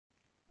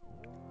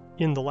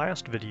In the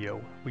last video,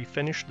 we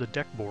finished the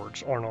deck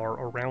boards on our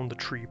around the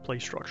tree play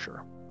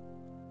structure.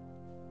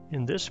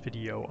 In this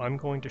video, I'm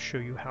going to show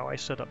you how I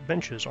set up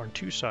benches on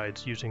two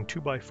sides using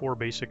 2x4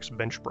 Basics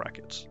bench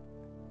brackets.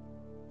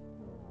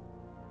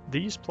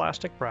 These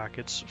plastic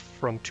brackets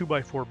from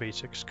 2x4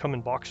 Basics come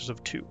in boxes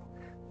of 2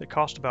 that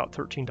cost about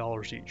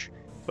 $13 each,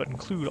 but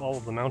include all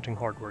of the mounting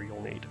hardware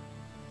you'll need.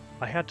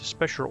 I had to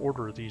special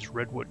order these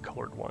redwood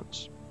colored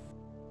ones.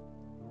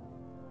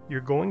 You're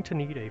going to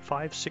need a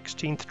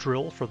 5/16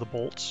 drill for the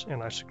bolts,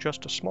 and I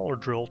suggest a smaller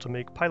drill to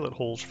make pilot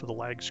holes for the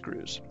lag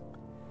screws.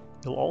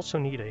 You'll also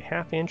need a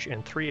 1/2 inch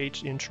and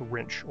 3/8 inch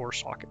wrench or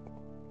socket.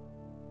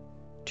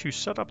 To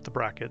set up the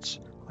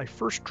brackets, I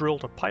first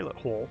drilled a pilot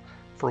hole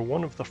for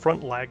one of the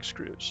front lag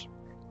screws.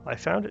 I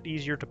found it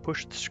easier to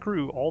push the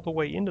screw all the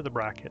way into the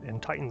bracket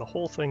and tighten the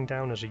whole thing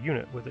down as a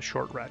unit with a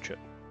short ratchet.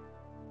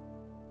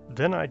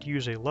 Then I'd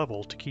use a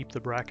level to keep the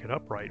bracket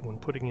upright when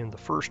putting in the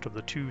first of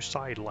the two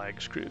side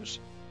lag screws.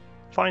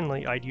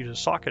 Finally, I'd use a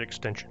socket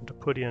extension to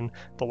put in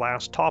the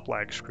last top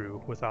lag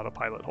screw without a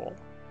pilot hole.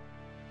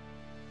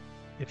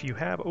 If you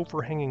have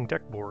overhanging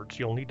deck boards,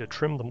 you'll need to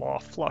trim them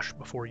off flush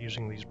before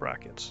using these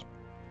brackets.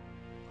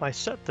 I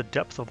set the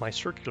depth of my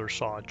circular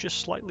saw just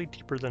slightly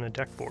deeper than a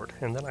deck board,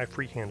 and then I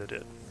freehanded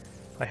it.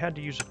 I had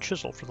to use a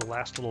chisel for the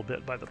last little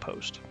bit by the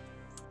post.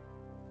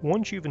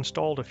 Once you've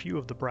installed a few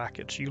of the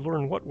brackets, you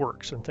learn what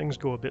works and things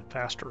go a bit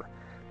faster,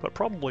 but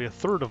probably a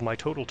third of my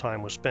total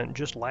time was spent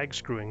just lag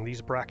screwing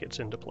these brackets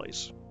into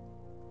place.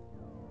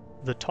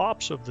 The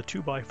tops of the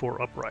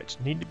 2x4 uprights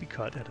need to be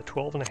cut at a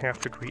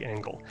 12.5 degree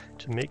angle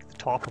to make the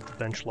top of the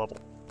bench level.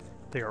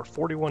 They are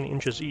 41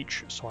 inches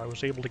each, so I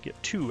was able to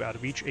get 2 out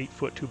of each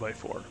 8-foot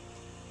 2x4.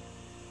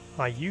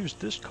 I used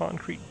this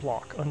concrete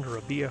block under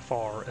a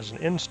BFR as an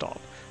end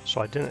stop, so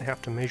I didn't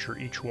have to measure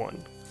each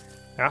one.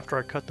 After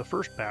I cut the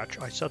first batch,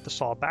 I set the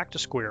saw back to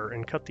square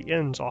and cut the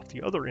ends off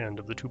the other end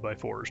of the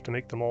 2x4s to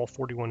make them all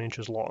 41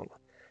 inches long.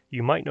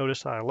 You might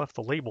notice that I left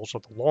the labels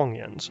of the long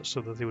ends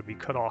so that they would be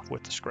cut off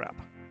with the scrap.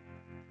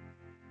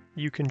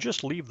 You can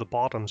just leave the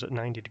bottoms at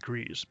 90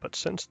 degrees, but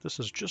since this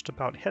is just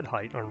about head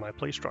height on my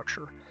play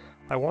structure,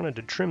 I wanted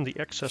to trim the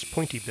excess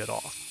pointy bit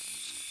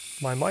off.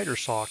 My miter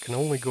saw can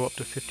only go up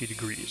to 50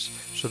 degrees,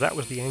 so that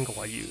was the angle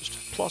I used,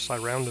 plus I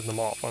rounded them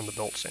off on the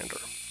belt sander.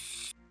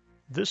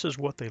 This is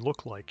what they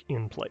look like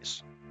in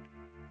place.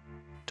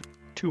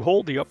 To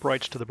hold the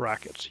uprights to the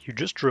brackets, you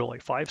just drill a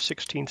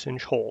 5/16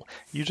 inch hole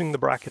using the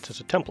brackets as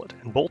a template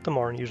and bolt them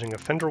on using a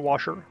fender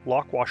washer,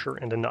 lock washer,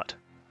 and a nut.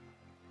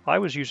 I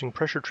was using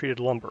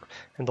pressure-treated lumber,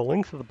 and the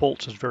length of the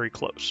bolts is very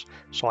close,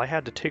 so I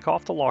had to take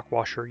off the lock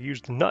washer,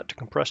 use the nut to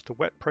compress the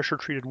wet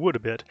pressure-treated wood a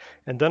bit,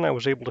 and then I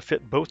was able to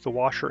fit both the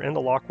washer and the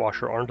lock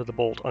washer onto the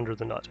bolt under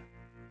the nut.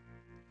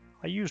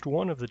 I used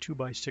one of the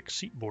 2x6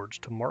 seat boards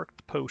to mark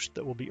the post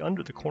that will be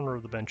under the corner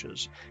of the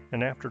benches,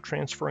 and after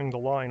transferring the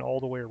line all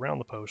the way around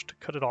the post,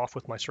 cut it off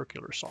with my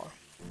circular saw.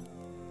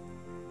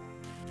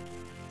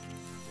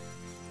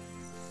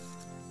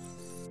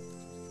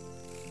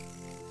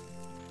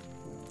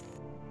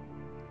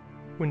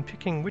 When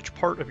picking which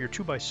part of your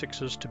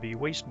 2x6s to be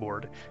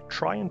wasteboard,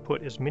 try and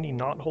put as many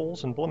knot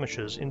holes and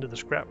blemishes into the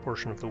scrap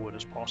portion of the wood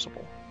as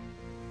possible.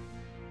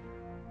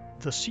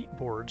 The seat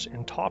boards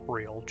and top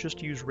rail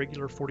just use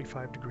regular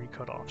 45-degree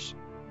cutoffs.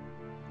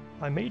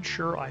 I made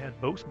sure I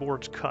had both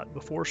boards cut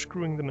before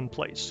screwing them in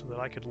place so that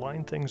I could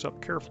line things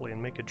up carefully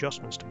and make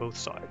adjustments to both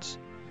sides.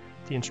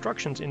 The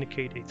instructions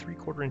indicate a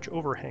 3/4 inch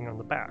overhang on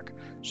the back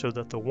so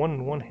that the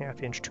 1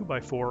 1/2 inch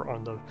 2x4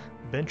 on the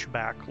bench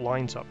back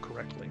lines up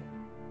correctly.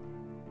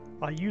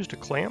 I used a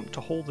clamp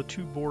to hold the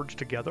two boards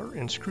together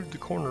and screwed the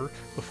corner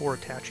before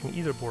attaching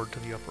either board to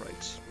the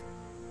uprights.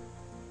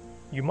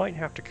 You might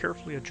have to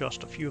carefully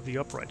adjust a few of the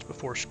uprights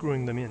before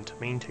screwing them in to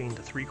maintain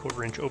the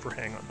 3/4 inch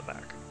overhang on the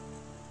back.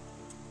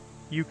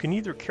 You can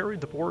either carry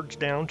the boards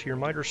down to your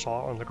miter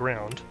saw on the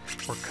ground,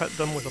 or cut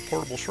them with a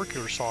portable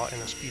circular saw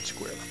and a speed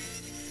square.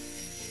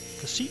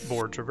 The seat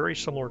boards are very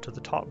similar to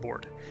the top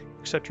board,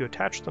 except you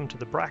attach them to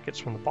the brackets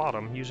from the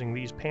bottom using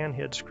these pan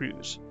head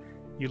screws.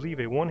 You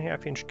leave a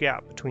 1/2 inch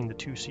gap between the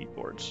two seat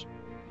boards.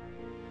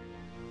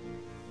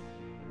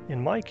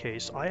 In my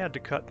case, I had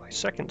to cut my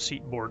second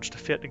seat boards to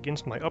fit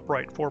against my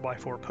upright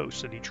 4x4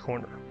 posts at each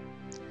corner.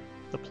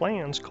 The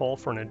plans call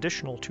for an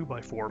additional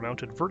 2x4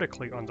 mounted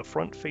vertically on the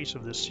front face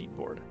of this seat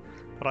board,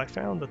 but I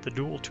found that the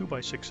dual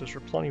 2x6s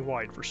are plenty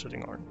wide for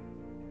sitting on.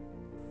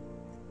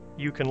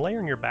 You can lay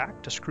on your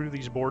back to screw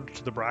these boards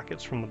to the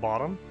brackets from the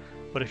bottom,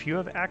 but if you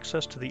have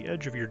access to the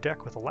edge of your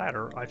deck with a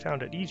ladder, I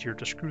found it easier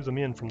to screw them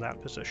in from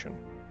that position.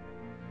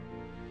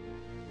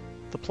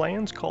 The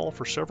plans call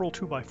for several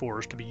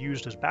 2x4s to be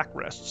used as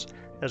backrests,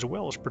 as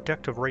well as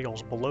protective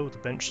rails below the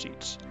bench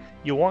seats.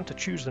 You'll want to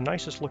choose the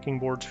nicest looking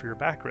boards for your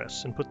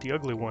backrests and put the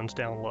ugly ones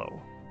down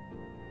low.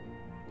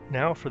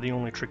 Now for the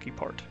only tricky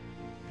part.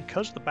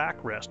 Because the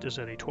backrest is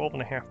at a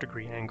 12.5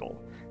 degree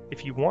angle,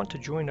 if you want to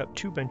join up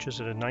two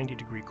benches at a 90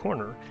 degree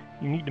corner,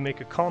 you need to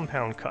make a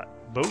compound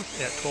cut,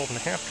 both at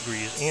 12.5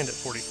 degrees and at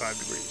 45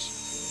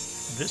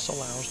 degrees. This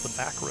allows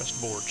the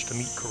backrest boards to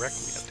meet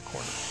correctly at the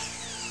corner.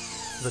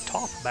 The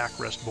top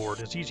backrest board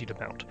is easy to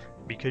mount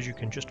because you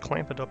can just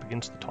clamp it up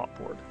against the top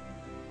board.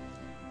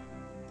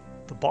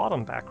 The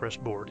bottom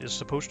backrest board is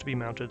supposed to be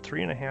mounted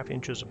 3.5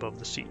 inches above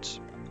the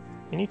seats.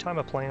 Anytime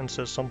a plan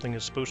says something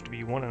is supposed to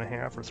be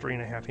 1.5 or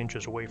 3.5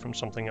 inches away from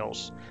something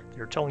else,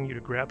 they're telling you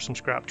to grab some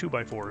scrap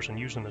 2x4s and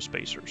use them as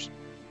spacers.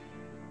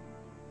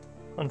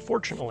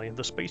 Unfortunately,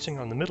 the spacing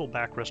on the middle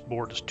backrest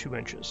board is 2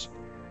 inches.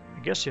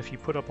 I guess if you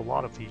put up a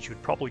lot of these,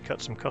 you'd probably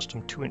cut some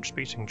custom 2-inch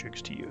spacing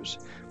jigs to use,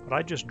 but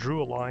I just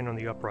drew a line on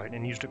the upright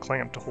and used a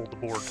clamp to hold the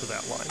board to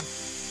that line.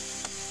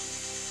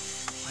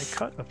 I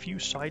cut a few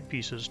side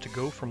pieces to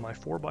go from my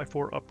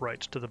 4x4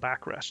 uprights to the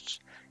backrests,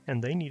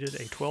 and they needed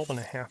a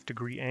 12.5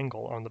 degree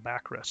angle on the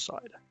backrest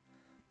side.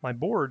 My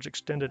boards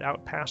extended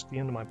out past the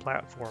end of my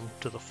platform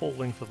to the full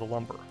length of the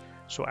lumber,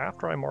 so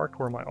after I marked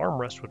where my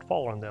armrest would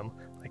fall on them,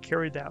 I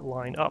carried that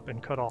line up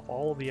and cut off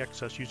all of the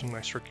excess using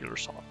my circular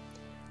saw.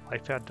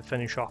 I've had to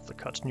finish off the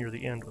cuts near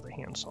the end with a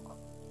handsaw.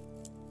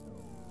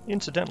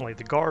 Incidentally,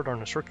 the guard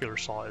on a circular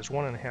saw is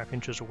 1.5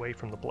 inches away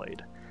from the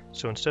blade,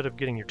 so instead of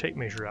getting your tape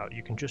measure out,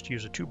 you can just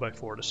use a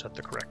 2x4 to set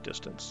the correct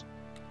distance.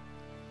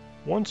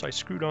 Once I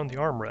screwed on the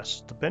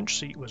armrests, the bench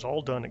seat was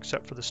all done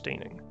except for the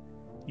staining.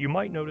 You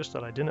might notice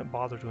that I didn't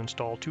bother to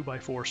install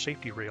 2x4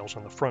 safety rails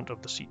on the front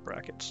of the seat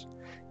brackets.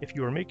 If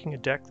you are making a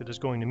deck that is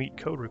going to meet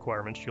code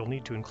requirements, you'll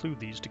need to include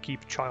these to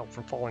keep a child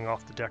from falling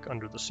off the deck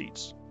under the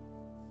seats.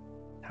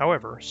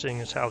 However,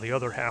 seeing as how the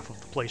other half of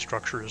the play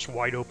structure is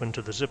wide open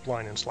to the zip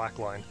line and slack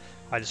line,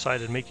 I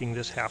decided making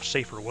this half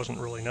safer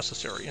wasn't really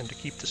necessary and to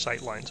keep the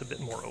sight lines a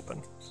bit more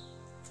open.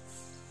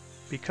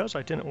 Because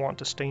I didn't want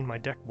to stain my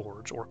deck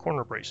boards or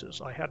corner braces,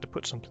 I had to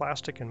put some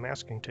plastic and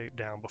masking tape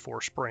down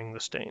before spraying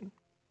the stain.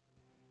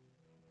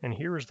 And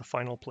here is the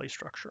final play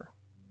structure.